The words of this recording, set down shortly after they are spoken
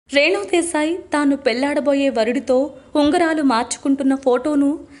రేణు దేశాయ్ తాను పెళ్లాడబోయే వరుడితో ఉంగరాలు మార్చుకుంటున్న ఫోటోను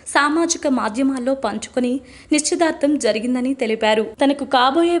సామాజిక మాధ్యమాల్లో పంచుకొని నిశ్చితార్థం జరిగిందని తెలిపారు. తనకు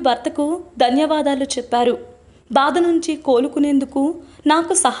కాబోయే భర్తకు ధన్యవాదాలు చెప్పారు. బాధ నుంచి కోలుకునేందుకు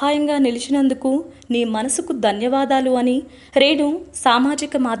నాకు సహాయంగా నిలిచినందుకు నీ మనసుకు ధన్యవాదాలు అని రేణు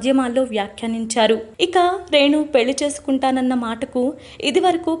సామాజిక మాధ్యమాల్లో వ్యాఖ్యానించారు. ఇక రేణు పెళ్లి చేసుకుంటానన్న మాటకు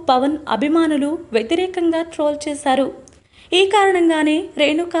ఇదివరకు పవన్ అభిమానులు వ్యతిరేకంగా ట్రోల్ చేశారు. ఈ కారణంగానే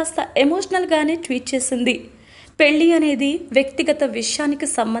రేణు కాస్త ఎమోషనల్గానే ట్వీట్ చేసింది. పెళ్లి అనేది వ్యక్తిగత విషయానికి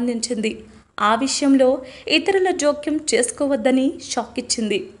సంబంధించింది. ఆ విషయంలో ఇతరుల జోక్యం చేసుకోవద్దని షాక్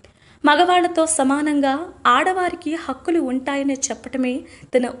ఇచ్చింది. మగవాళ్లతో సమానంగా ఆడవారికి హక్కులు ఉంటాయని చెప్పటమే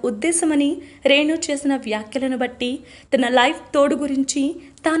తన ఉద్దేశమని రేణు చేసిన వ్యాఖ్యలను బట్టి తన లైఫ్ తోడు గురించి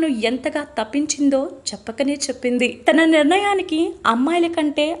తాను ఎంతగా తప్పించిందో చెప్పకనే చెప్పింది. తన నిర్ణయానికి అమ్మాయిల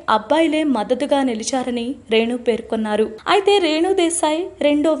కంటే అబ్బాయిలే మద్దతుగా నిలిచారని రేణు పేర్కొన్నారు. అయితే రేణు దేశాయ్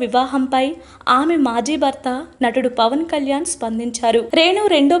రెండో వివాహంపై ఆమె మాజీ భర్త నటుడు పవన్ కళ్యాణ్ స్పందించారు. రేణు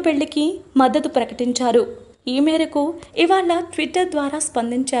రెండో పెళ్లికి మద్దతు ప్రకటించారు. ఈ మేరకు ఇవాళ ట్విట్టర్ ద్వారా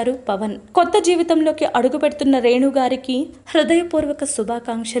స్పందించారు పవన్. కొత్త జీవితంలోకి అడుగుపెడుతున్న రేణు గారికి హృదయపూర్వక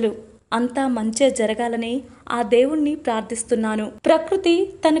శుభాకాంక్షలు. అంతా మంచే జరగాలని ఆ దేవుణ్ణి ప్రార్థిస్తున్నాను. ప్రకృతి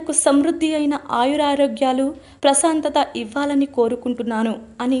తనకు సమృద్ధి అయిన ఆయురారోగ్యాలు, ప్రశాంతత ఇవ్వాలని కోరుకుంటున్నాను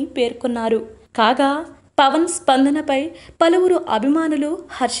అని పేర్కొన్నారు. కాగా పవన్ స్పందనపై పలువురు అభిమానులు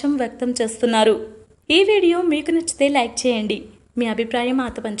హర్షం వ్యక్తం చేస్తున్నారు. ఈ వీడియో మీకు నచ్చితే లైక్ చేయండి. మీ అభిప్రాయం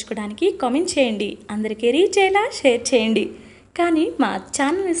మాతో పంచుకోవడానికి కామెంట్ చేయండి. అందరికీ రీచ్ అయ్యేలా షేర్ చేయండి. కానీ మా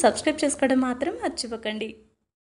ఛానల్ని సబ్స్క్రైబ్ చేసుకోవడం మాత్రం మర్చిపోకండి.